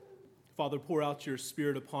Father, pour out your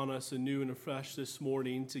Spirit upon us anew and afresh this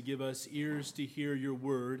morning to give us ears to hear your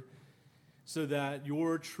word so that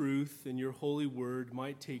your truth and your holy word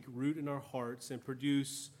might take root in our hearts and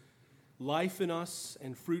produce life in us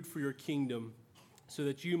and fruit for your kingdom so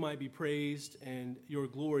that you might be praised and your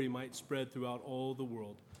glory might spread throughout all the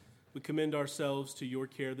world. We commend ourselves to your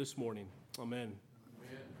care this morning. Amen.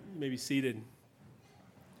 You may be seated.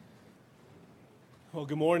 Well,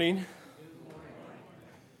 good morning.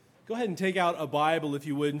 Go ahead and take out a Bible, if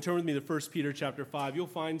you would, and turn with me to 1 Peter chapter 5. You'll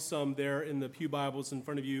find some there in the pew Bibles in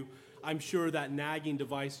front of you. I'm sure that nagging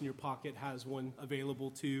device in your pocket has one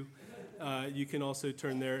available too. You can also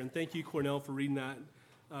turn there. And thank you, Cornell, for reading that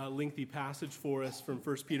lengthy passage for us from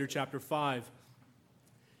 1 Peter chapter 5.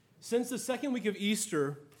 Since the second week of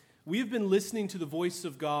Easter, we have been listening to the voice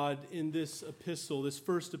of God in this epistle, this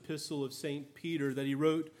first epistle of St. Peter that he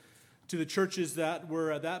wrote to the churches that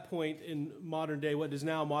were at that point in modern day, what is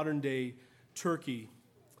now modern day Turkey.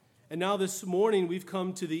 And now this morning we've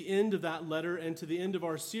come to the end of that letter and to the end of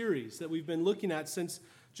our series that we've been looking at since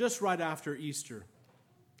just right after Easter.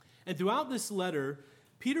 And throughout this letter,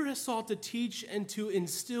 Peter has sought to teach and to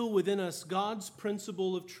instill within us God's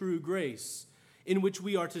principle of true grace, in which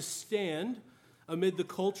we are to stand amid the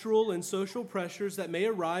cultural and social pressures that may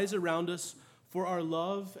arise around us for our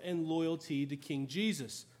love and loyalty to King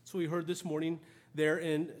Jesus. So we heard this morning there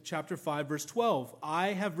in chapter 5, verse 12. I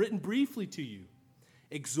have written briefly to you,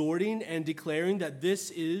 exhorting and declaring that this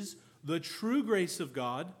is the true grace of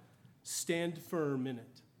God. Stand firm in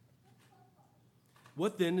it.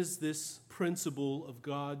 What then is this principle of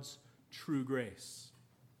God's true grace?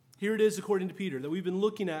 Here it is according to Peter that we've been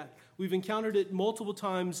looking at. We've encountered it multiple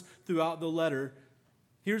times throughout the letter.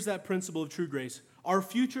 Here's that principle of true grace. Our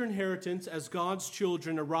future inheritance as God's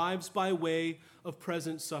children arrives by way of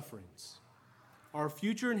present sufferings. Our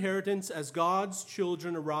future inheritance as God's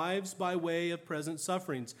children arrives by way of present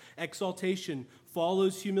sufferings. Exaltation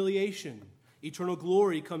follows humiliation. Eternal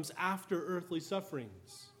glory comes after earthly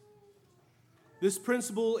sufferings. This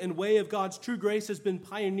principle and way of God's true grace has been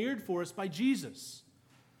pioneered for us by Jesus.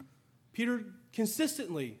 Peter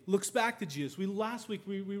consistently looks back to Jesus. Last week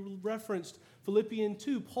we referenced Philippians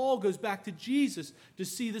 2. Paul goes back to Jesus to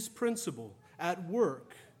see this principle at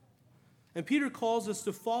work. And Peter calls us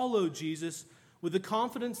to follow Jesus with the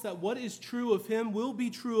confidence that what is true of him will be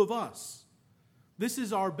true of us. This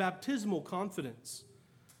is our baptismal confidence.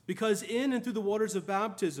 Because in and through the waters of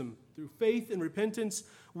baptism, through faith and repentance,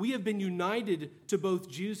 we have been united to both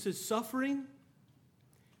Jesus' suffering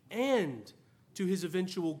and to his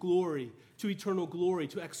eventual glory, to eternal glory,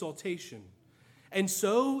 to exaltation. And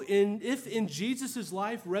so, if in Jesus'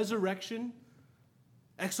 life, resurrection,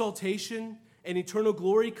 exaltation, and eternal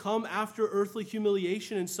glory come after earthly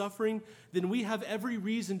humiliation and suffering, then we have every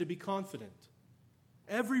reason to be confident.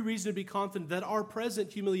 Every reason to be confident that our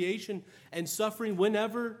present humiliation and suffering,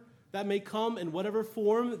 whenever that may come, in whatever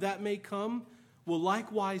form that may come, will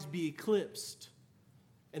likewise be eclipsed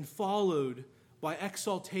and followed by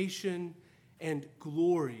exaltation and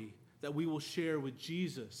glory that we will share with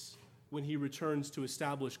Jesus when he returns to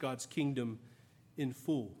establish God's kingdom in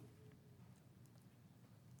full.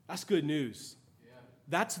 That's good news. Yeah.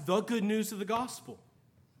 That's the good news of the gospel.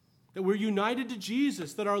 That we're united to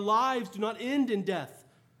Jesus, that our lives do not end in death.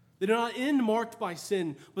 They do not end marked by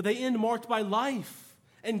sin, but they end marked by life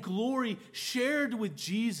and glory shared with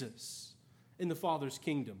Jesus in the Father's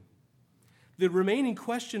kingdom. The remaining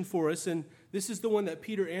question for us, and this is the one that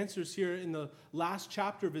Peter answers here in the last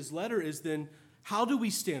chapter of his letter, is then, how do we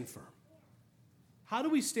stand firm? How do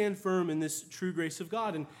we stand firm in this true grace of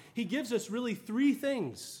God? And he gives us really three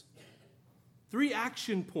things, three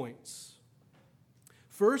action points.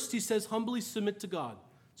 First, he says, humbly submit to God.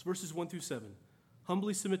 It's verses 1 through 7.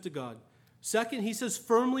 Humbly submit to God. Second, he says,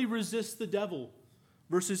 firmly resist the devil.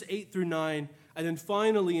 Verses 8 through 9. And then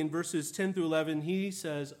finally, in verses 10 through 11, he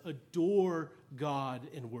says, adore God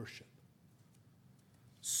in worship.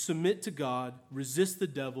 Submit to God, resist the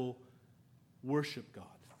devil, worship God.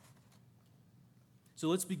 So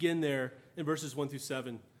let's begin there in verses 1 through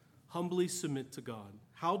 7. Humbly submit to God.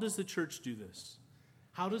 How does the church do this?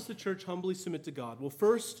 How does the church humbly submit to God? Well,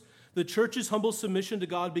 first, the church's humble submission to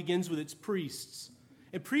God begins with its priests.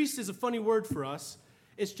 And priest is a funny word for us.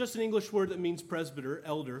 It's just an English word that means presbyter,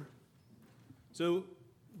 elder. So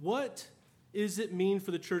what does it mean for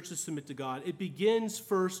the church to submit to God? It begins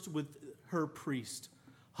first with her priest,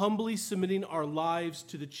 humbly submitting our lives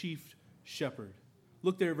to the chief shepherd.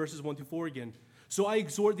 Look there, verses 1 through 4 again. So I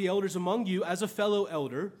exhort the elders among you as a fellow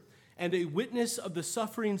elder and a witness of the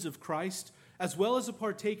sufferings of Christ, as well as a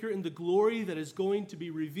partaker in the glory that is going to be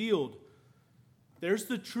revealed. There's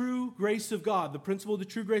the true grace of God, the principle of the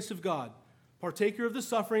true grace of God. Partaker of the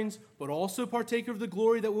sufferings, but also partaker of the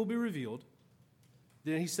glory that will be revealed.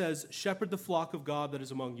 Then he says, shepherd the flock of God that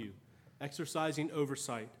is among you, exercising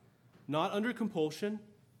oversight, not under compulsion,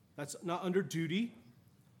 that's not under duty,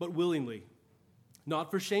 but willingly,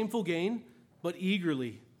 not for shameful gain, but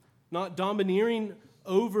eagerly, not domineering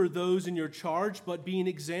over those in your charge, but being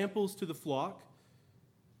examples to the flock.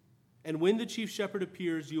 And when the chief shepherd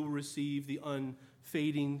appears, you will receive the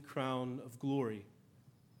unfading crown of glory.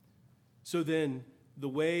 So then, the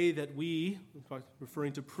way that we,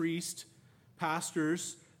 referring to priests,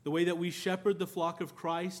 pastors, the way that we shepherd the flock of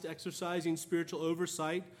Christ, exercising spiritual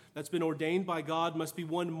oversight that's been ordained by God, must be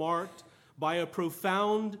one marked by a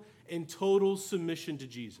profound and total submission to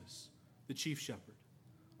Jesus, the chief shepherd.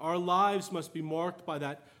 Our lives must be marked by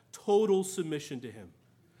that total submission to him.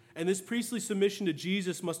 And this priestly submission to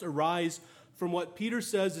Jesus must arise from what Peter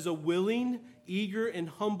says is a willing, eager, and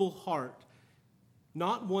humble heart,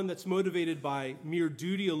 not one that's motivated by mere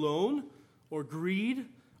duty alone or greed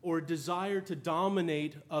or a desire to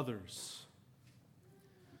dominate others.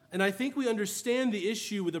 And I think we understand the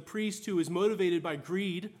issue with a priest who is motivated by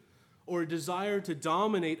greed or a desire to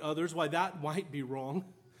dominate others, why that might be wrong,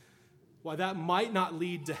 why that might not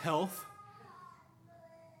lead to health.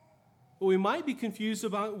 But we might be confused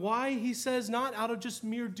about why he says not out of just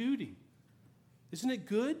mere duty. Isn't it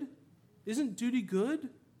good? Isn't duty good?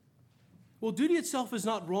 Well, duty itself is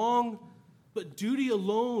not wrong, but duty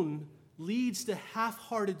alone leads to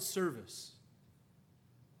half-hearted service.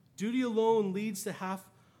 Duty alone leads to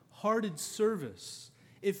half-hearted service.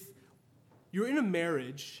 If you're in a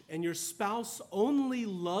marriage and your spouse only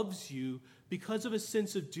loves you because of a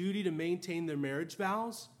sense of duty to maintain their marriage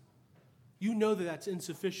vows, you know that that's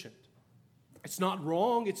insufficient. It's not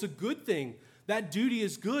wrong, it's a good thing. That duty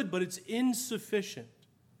is good, but it's insufficient.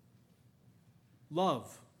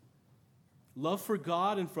 Love. Love for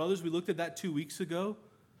God and for others, we looked at that 2 weeks ago.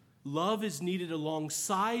 Love is needed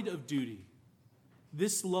alongside of duty.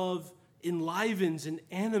 This love enlivens and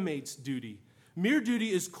animates duty. Mere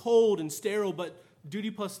duty is cold and sterile, but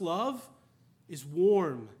duty plus love is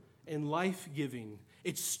warm and life-giving.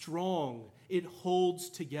 It's strong. It holds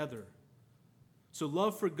together. So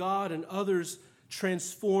love for God and others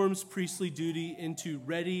transforms priestly duty into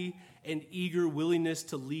ready and eager willingness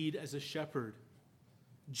to lead as a shepherd.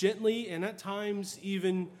 Gently and at times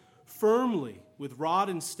even firmly with rod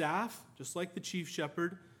and staff, just like the chief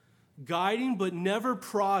shepherd, guiding but never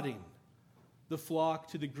prodding the flock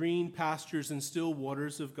to the green pastures and still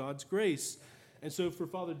waters of God's grace. And so for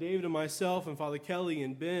Father David and myself and Father Kelly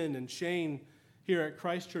and Ben and Shane here at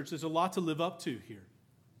Christ Church, there's a lot to live up to here.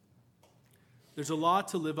 There's a lot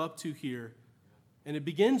to live up to here. And it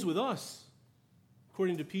begins with us.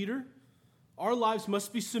 According to Peter, our lives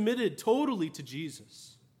must be submitted totally to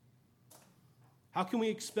Jesus. How can we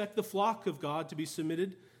expect the flock of God to be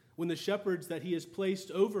submitted when the shepherds that he has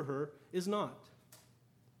placed over her is not?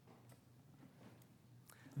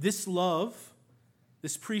 This love,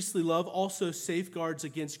 this priestly love, also safeguards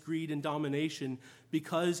against greed and domination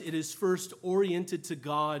because it is first oriented to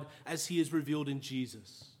God as he is revealed in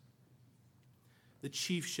Jesus, the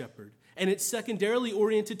chief shepherd. And it's secondarily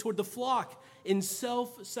oriented toward the flock in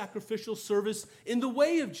self-sacrificial service in the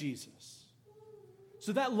way of Jesus.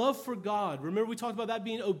 So that love for God, remember we talked about that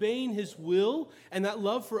being obeying his will, and that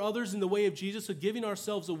love for others in the way of Jesus, so giving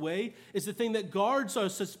ourselves away, is the thing that guards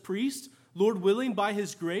us as priests, Lord willing, by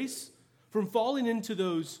his grace, from falling into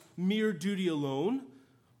those mere duty alone,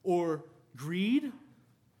 or greed,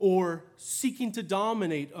 or seeking to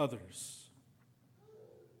dominate others.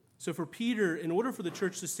 So for Peter, in order for the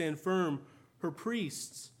church to stand firm, her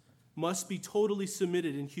priests must be totally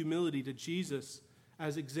submitted in humility to Jesus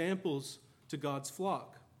as examples to God's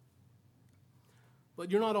flock.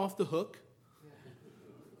 But you're not off the hook.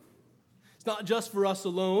 It's not just for us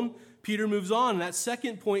alone. Peter moves on. That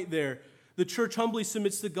second point there, the church humbly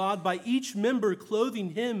submits to God by each member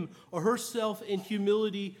clothing him or herself in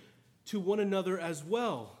humility to one another as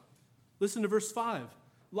well. Listen to verse 5.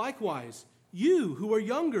 Likewise, you who are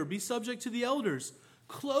younger, be subject to the elders.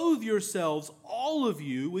 Clothe yourselves, all of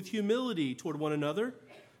you, with humility toward one another.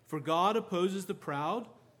 For God opposes the proud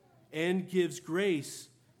and gives grace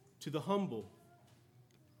to the humble.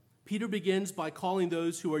 Peter begins by calling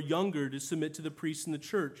those who are younger to submit to the priests in the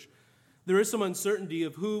church. There is some uncertainty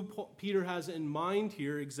of who Peter has in mind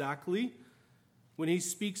here exactly when he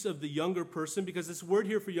speaks of the younger person, because this word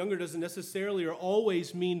here for younger doesn't necessarily or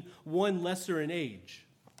always mean one lesser in age.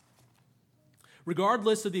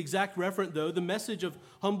 Regardless of the exact referent, though, the message of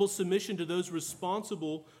humble submission to those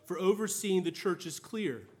responsible for overseeing the church is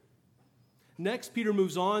clear. Next, Peter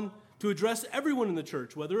moves on to address everyone in the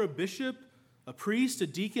church, whether a bishop, a priest, a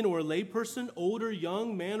deacon, or a layperson, old or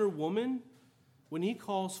young, man or woman, when he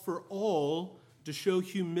calls for all to show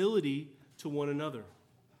humility to one another.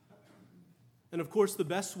 And of course, the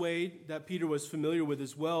best way that Peter was familiar with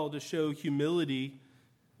as well to show humility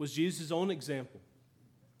was Jesus' own example.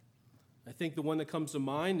 I think the one that comes to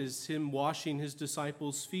mind is him washing his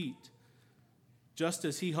disciples' feet. Just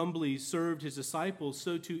as he humbly served his disciples,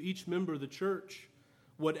 so too each member of the church,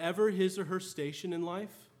 whatever his or her station in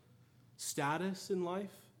life, status in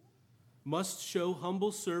life, must show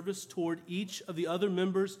humble service toward each of the other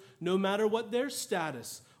members, no matter what their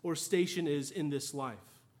status or station is in this life.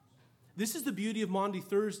 This is the beauty of Maundy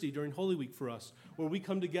Thursday during Holy Week for us, where we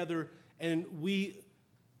come together and we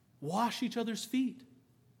wash each other's feet.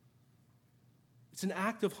 It's an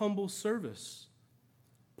act of humble service.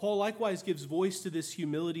 Paul likewise gives voice to this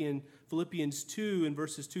humility in Philippians 2 in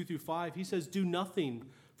verses 2 through 5. He says, "Do nothing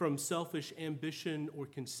from selfish ambition or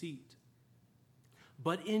conceit,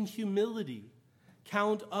 but in humility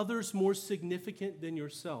count others more significant than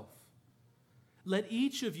yourself. Let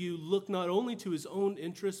each of you look not only to his own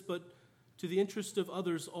interest, but to the interest of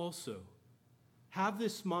others also. Have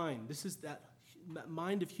this mind." This is that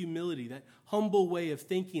mind of humility, that humble way of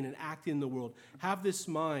thinking and acting in the world. "Have this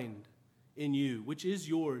mind in you, which is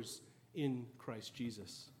yours in Christ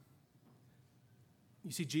Jesus." You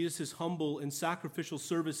see, Jesus' humble and sacrificial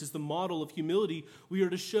service is the model of humility we are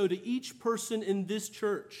to show to each person in this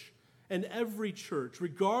church and every church,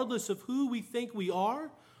 regardless of who we think we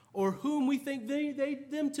are or whom we think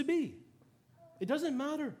them to be. It doesn't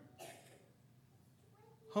matter.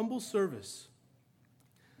 Humble service.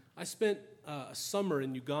 I spent a summer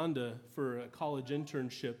in Uganda for a college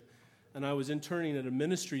internship, and I was interning at a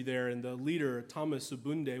ministry there, and the leader, Thomas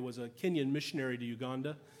Ubunde, was a Kenyan missionary to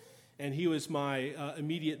Uganda, and he was my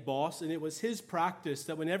immediate boss, and it was his practice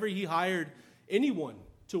that whenever he hired anyone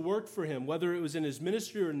to work for him, whether it was in his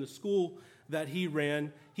ministry or in the school that he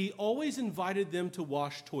ran, he always invited them to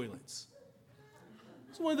wash toilets.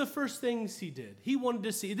 It's one of the first things he did. He wanted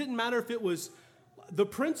to see, it didn't matter if it was the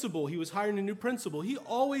principal, he was hiring a new principal, he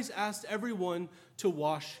always asked everyone to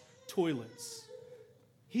wash toilets.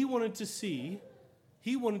 He wanted to see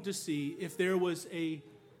if there was a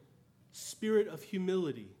spirit of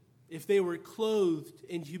humility, if they were clothed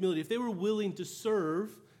in humility, if they were willing to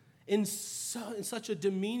serve in such a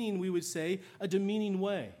demeaning, we would say, a demeaning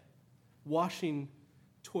way, washing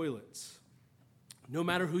toilets. No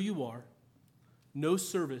matter who you are, no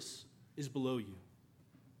service is below you.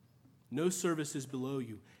 No service is below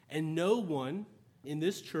you. And no one in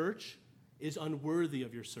this church is unworthy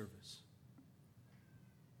of your service.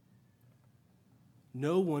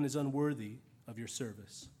 No one is unworthy of your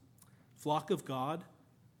service. Flock of God,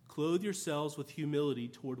 clothe yourselves with humility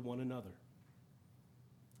toward one another.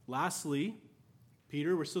 Lastly,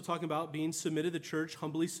 Peter, we're still talking about being submitted, the church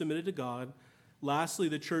humbly submitted to God. Lastly,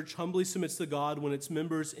 the church humbly submits to God when its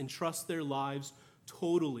members entrust their lives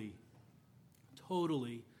totally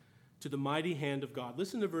to the mighty hand of God.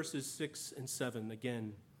 Listen to verses 6 and 7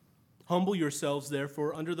 again. "Humble yourselves,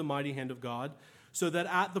 therefore, under the mighty hand of God, so that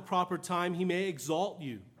at the proper time he may exalt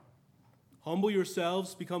you. Humble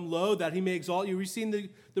yourselves, become low, that he may exalt you." We've seen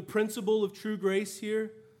the principle of true grace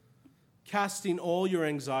here. Casting all your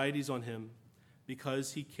anxieties on him,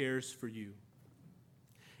 because he cares for you.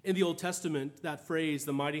 In the Old Testament, that phrase,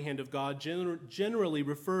 the mighty hand of God, generally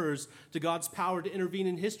refers to God's power to intervene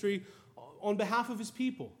in history on behalf of his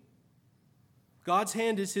people. God's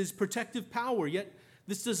hand is his protective power, yet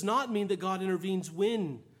this does not mean that God intervenes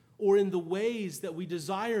when or in the ways that we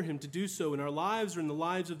desire him to do so in our lives or in the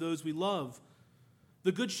lives of those we love.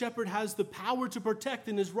 The Good Shepherd has the power to protect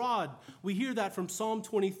in his rod. We hear that from Psalm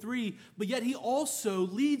 23, but yet he also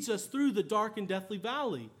leads us through the dark and deathly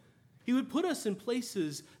valley. He would put us in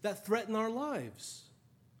places that threaten our lives.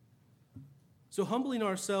 So humbling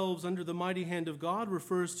ourselves under the mighty hand of God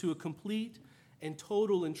refers to a complete and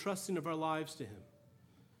total entrusting of our lives to him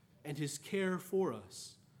and his care for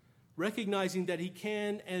us, recognizing that he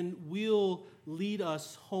can and will lead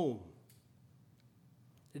us home.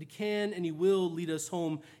 That he can and he will lead us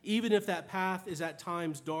home, even if that path is at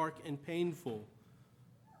times dark and painful.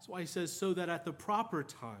 That's why he says, so that at the proper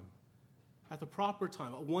time,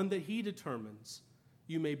 one that he determines,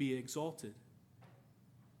 you may be exalted.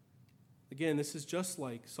 Again, this is just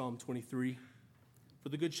like Psalm 23. For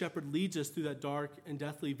the Good Shepherd leads us through that dark and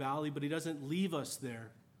deathly valley, but he doesn't leave us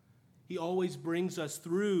there. He always brings us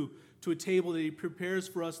through to a table that he prepares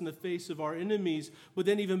for us in the face of our enemies. But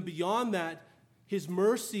then even beyond that, his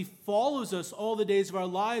mercy follows us all the days of our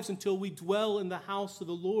lives until we dwell in the house of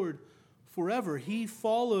the Lord forever. He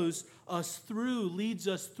follows us through, leads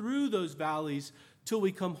us through those valleys till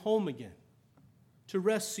we come home again, to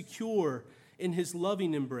rest secure in his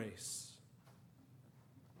loving embrace.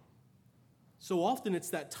 So often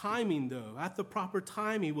it's that timing, though. At the proper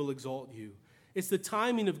time, he will exalt you. It's the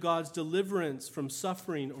timing of God's deliverance from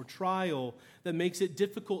suffering or trial that makes it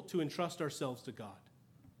difficult to entrust ourselves to God.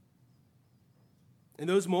 In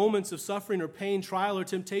those moments of suffering or pain, trial or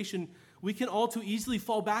temptation, we can all too easily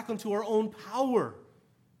fall back onto our own power,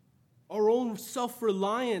 our own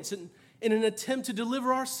self-reliance, in an attempt to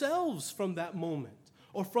deliver ourselves from that moment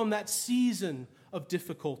or from that season of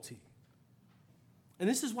difficulty. And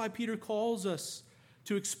this is why Peter calls us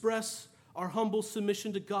to express our humble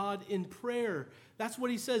submission to God in prayer. That's what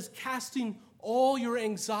he says, casting all your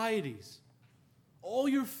anxieties, all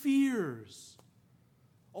your fears,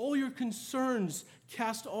 all your concerns,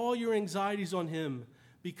 cast all your anxieties on him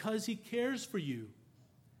because he cares for you.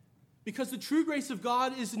 Because the true grace of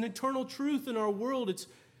God is an eternal truth in our world.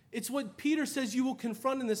 It's what Peter says you will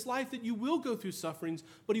confront in this life, that you will go through sufferings,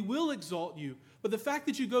 but he will exalt you. But the fact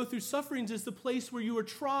that you go through sufferings is the place where you are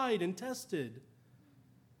tried and tested.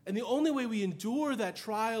 And the only way we endure that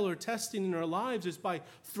trial or testing in our lives is by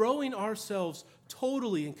throwing ourselves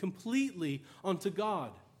totally and completely onto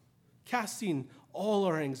God, casting all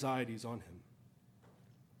our anxieties on him.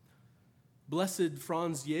 Blessed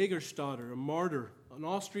Franz Jägerstätter, a martyr, an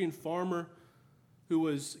Austrian farmer who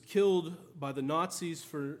was killed by the Nazis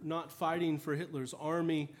for not fighting for Hitler's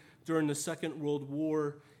army during the Second World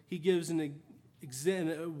War. He gives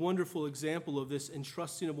a wonderful example of this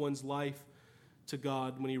entrusting of one's life to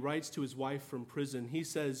God when he writes to his wife from prison. He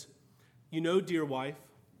says, "You know, dear wife,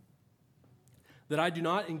 that I do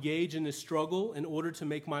not engage in this struggle in order to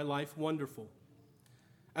make my life wonderful.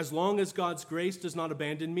 As long as God's grace does not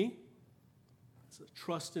abandon me," it's a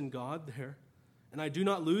trust in God there, "and I do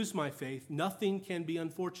not lose my faith, nothing can be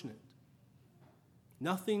unfortunate."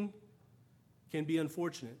 Nothing can be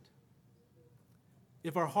unfortunate.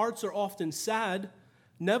 If our hearts are often sad,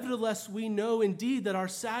 nevertheless we know indeed that our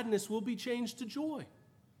sadness will be changed to joy.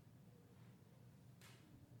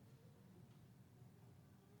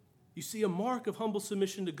 You see, a mark of humble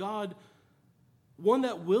submission to God, one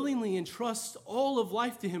that willingly entrusts all of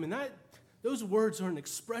life to him, and those words are an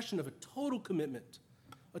expression of a total commitment,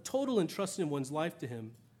 a total entrusting of one's life to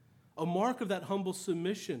him. A mark of that humble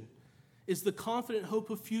submission is the confident hope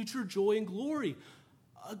of future joy and glory,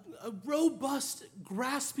 a robust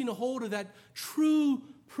grasping a hold of that true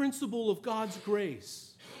principle of God's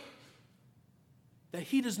grace, that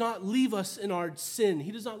he does not leave us in our sin,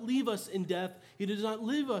 he does not leave us in death, he does not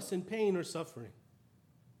leave us in pain or suffering.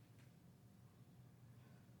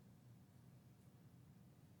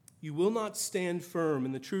 You will not stand firm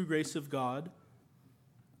in the true grace of God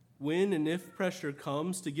when and if pressure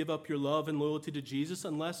comes to give up your love and loyalty to Jesus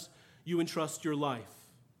unless you entrust your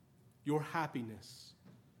life, your happiness,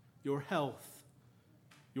 your health,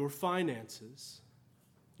 your finances,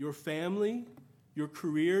 your family, your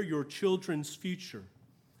career, your children's future,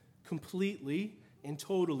 completely and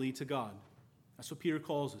totally to God. That's what Peter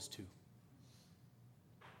calls us to.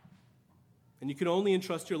 And you can only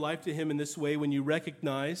entrust your life to him in this way when you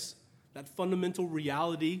recognize that fundamental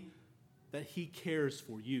reality that he cares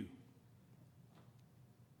for you,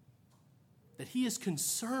 that he is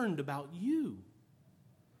concerned about you.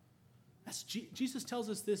 Jesus tells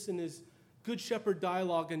us this in his Good Shepherd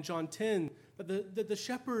dialogue in John 10, that the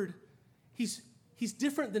shepherd, he's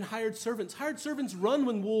different than hired servants. Hired servants run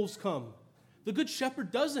when wolves come. The Good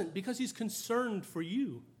Shepherd doesn't, because he's concerned for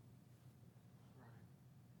you.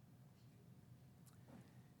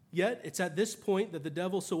 Yet, it's at this point that the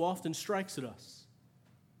devil so often strikes at us,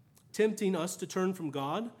 tempting us to turn from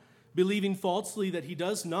God, believing falsely that he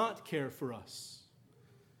does not care for us.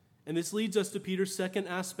 And this leads us to Peter's second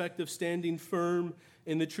aspect of standing firm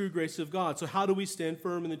in the true grace of God. So how do we stand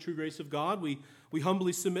firm in the true grace of God? We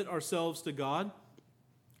humbly submit ourselves to God,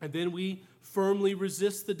 and then we firmly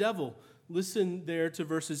resist the devil. Listen there to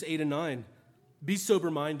verses 8 and 9. Be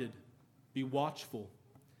sober-minded, be watchful.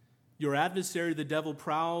 Your adversary, the devil,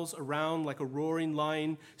 prowls around like a roaring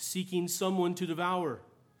lion, seeking someone to devour.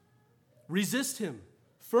 Resist him,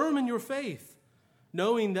 firm in your faith,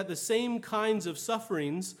 knowing that the same kinds of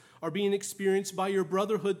sufferings are being experienced by your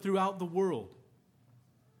brotherhood throughout the world.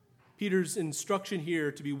 Peter's instruction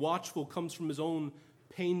here to be watchful comes from his own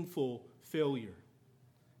painful failure.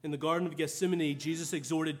 In the Garden of Gethsemane, Jesus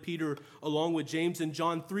exhorted Peter, along with James and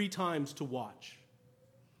John, 3 times to watch.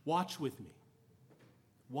 Watch with me.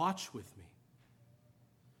 Watch with me.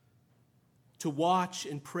 To watch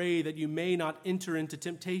and pray that you may not enter into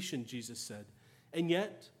temptation, Jesus said. And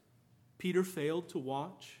yet, Peter failed to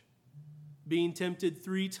watch. being tempted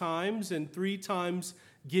 3 times and 3 times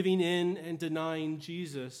giving in and denying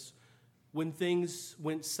Jesus when things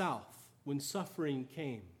went south, when suffering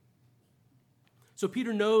came. So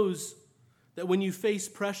Peter knows that when you face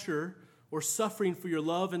pressure or suffering for your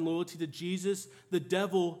love and loyalty to Jesus, the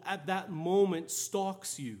devil at that moment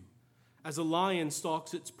stalks you as a lion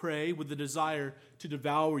stalks its prey with the desire to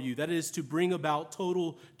devour you. That is, to bring about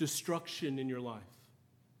total destruction in your life.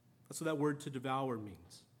 That's what that word to devour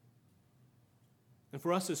means. And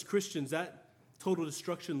for us as Christians, that total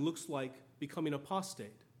destruction looks like becoming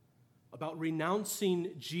apostate, about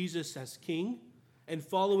renouncing Jesus as King and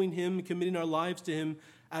following him and committing our lives to him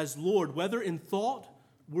as Lord, whether in thought,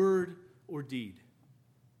 word, or deed.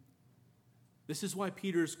 This is why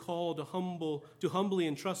Peter's call to humbly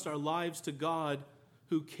entrust our lives to God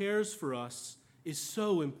who cares for us is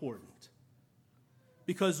so important.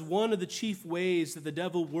 Because one of the chief ways that the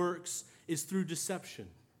devil works is through deception,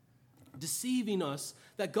 deceiving us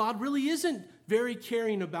that God really isn't very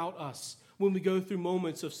caring about us when we go through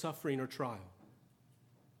moments of suffering or trial.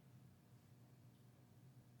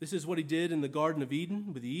 This is what he did in the Garden of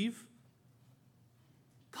Eden with Eve.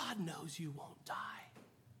 God knows you won't die.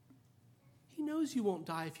 He knows you won't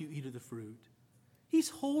die if you eat of the fruit. He's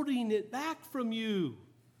holding it back from you.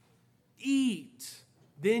 Eat,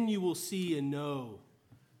 then you will see and know.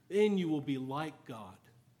 Then you will be like God.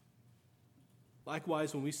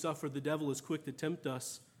 Likewise, when we suffer, the devil is quick to tempt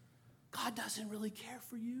us. God doesn't really care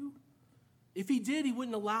for you. If he did, he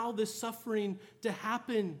wouldn't allow this suffering to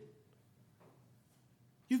happen.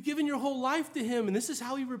 You've given your whole life to him, and this is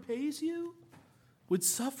how he repays you? With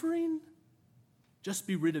suffering? Just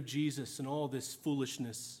be rid of Jesus and all this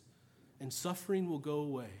foolishness, and suffering will go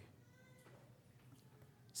away.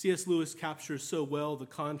 C.S. Lewis captures so well the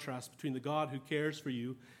contrast between the God who cares for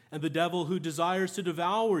you and the devil who desires to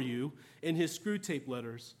devour you in his Screwtape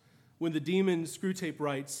Letters, when the demon Screwtape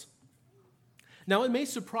writes, "Now it may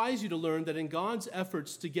surprise you to learn that in God's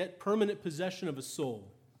efforts to get permanent possession of a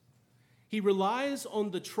soul, he relies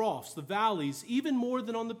on the troughs, the valleys, even more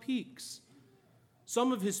than on the peaks.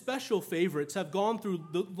 Some of his special favorites have gone through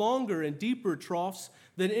the longer and deeper troughs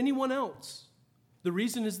than anyone else. The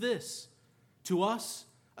reason is this: to us,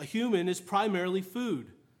 a human is primarily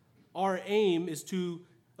food. Our aim is the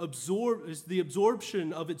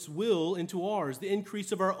absorption of its will into ours, the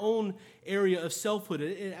increase of our own area of selfhood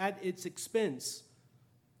at its expense.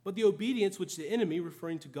 But the obedience which the enemy,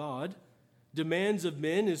 referring to God, demands of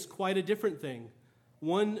men is quite a different thing.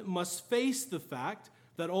 One must face the fact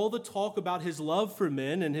that all the talk about his love for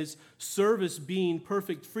men and his service being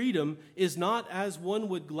perfect freedom is not, as one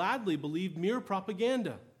would gladly believe, mere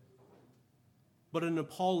propaganda, but an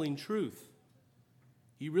appalling truth.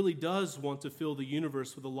 He really does want to fill the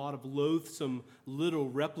universe with a lot of loathsome little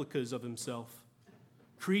replicas of himself,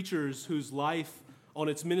 creatures whose life on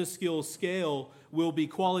its minuscule scale will be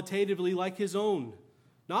qualitatively like his own,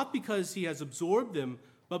 not because he has absorbed them,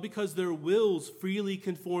 but because their wills freely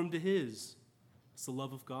conform to his. It's the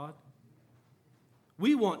love of God.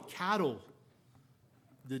 We want cattle,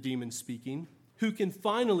 the demon speaking, who can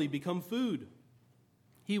finally become food.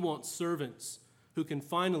 He wants servants who can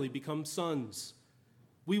finally become sons.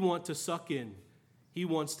 We want to suck in. He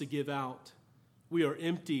wants to give out. We are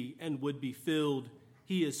empty and would be filled.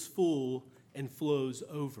 He is full and flows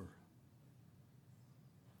over.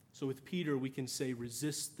 So with Peter, we can say,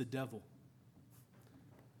 resist the devil.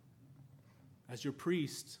 As your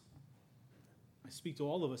priest, I speak to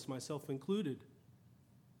all of us, myself included.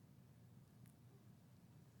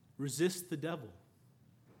 Resist the devil.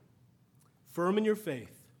 Firm in your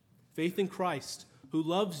faith in Christ, who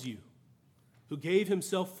loves you, who gave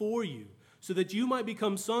himself for you, so that you might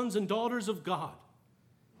become sons and daughters of God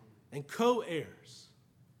and co-heirs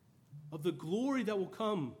of the glory that will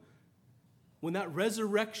come when that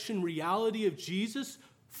resurrection reality of Jesus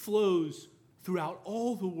flows throughout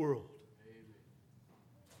all the world.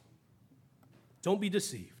 Don't be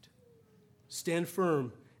deceived. Stand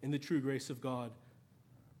firm in the true grace of God.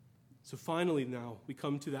 So finally now, we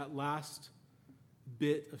come to that last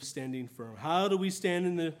bit of standing firm. How do we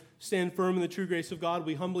stand firm in the true grace of God?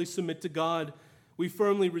 We humbly submit to God. We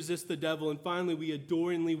firmly resist the devil. And finally, we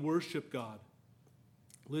adoringly worship God.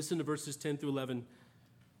 Listen to verses 10 through 11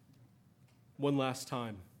 one last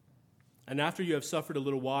time. And after you have suffered a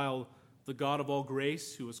little while, the God of all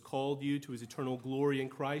grace, who has called you to his eternal glory in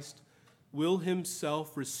Christ, will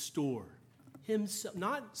himself restore. Himself,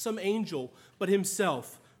 not some angel, but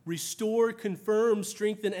himself. Restore, confirm,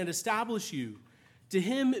 strengthen, and establish you. To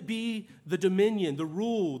him be the dominion, the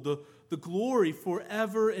rule, the glory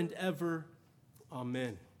forever and ever.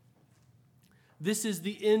 Amen. This is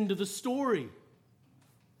the end of the story.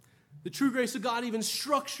 The true grace of God even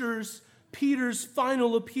structures Peter's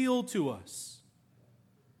final appeal to us.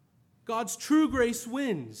 God's true grace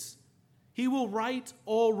wins. He will right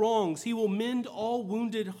all wrongs. He will mend all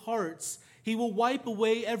wounded hearts. He will wipe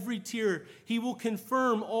away every tear. He will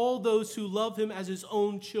confirm all those who love him as his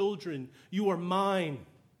own children. You are mine.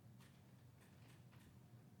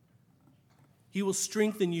 He will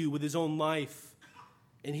strengthen you with his own life,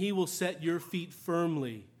 and he will set your feet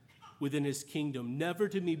firmly within his kingdom, never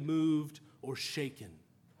to be moved or shaken.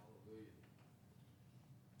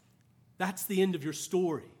 That's the end of your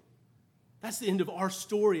story. That's the end of our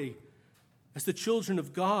story as the children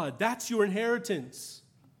of God. That's your inheritance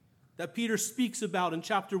that Peter speaks about in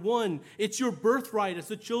chapter 1. It's your birthright as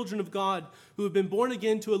the children of God who have been born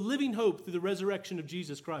again to a living hope through the resurrection of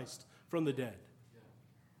Jesus Christ from the dead.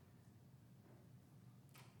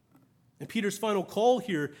 And Peter's final call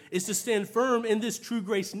here is to stand firm in this true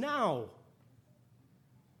grace now.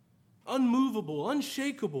 Unmovable,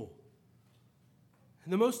 unshakable.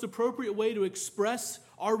 And the most appropriate way to express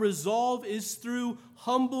our resolve is through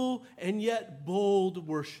humble and yet bold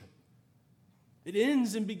worship. It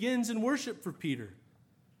ends and begins in worship for Peter,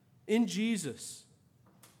 in Jesus.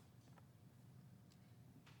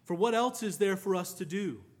 For what else is there for us to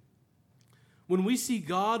do? When we see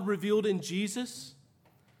God revealed in Jesus,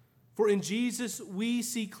 for in Jesus we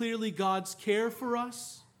see clearly God's care for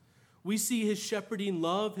us. We see his shepherding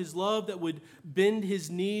love, his love that would bend his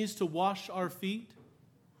knees to wash our feet.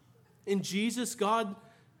 In Jesus, God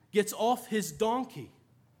gets off his donkey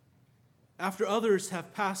after others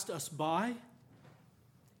have passed us by.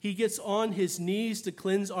 He gets on his knees to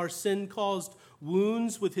cleanse our sin-caused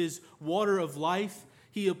wounds with his water of life.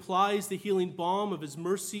 He applies the healing balm of his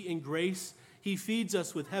mercy and grace. He feeds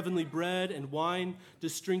us with heavenly bread and wine to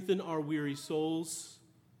strengthen our weary souls.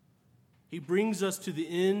 He brings us to the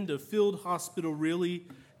end of field hospital, really,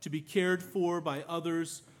 to be cared for by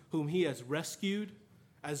others whom he has rescued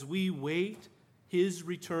as we wait his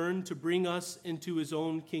return to bring us into his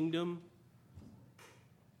own kingdom,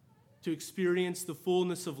 to experience the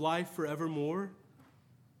fullness of life forevermore.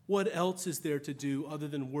 What else is there to do other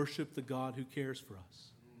than worship the God who cares for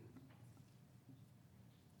us?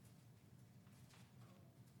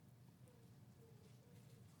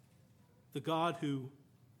 The God who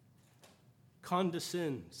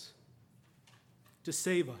condescends to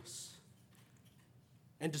save us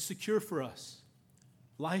and to secure for us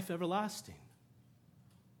life everlasting.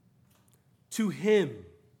 To him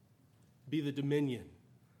be the dominion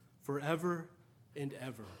forever and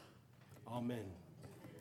ever. Amen.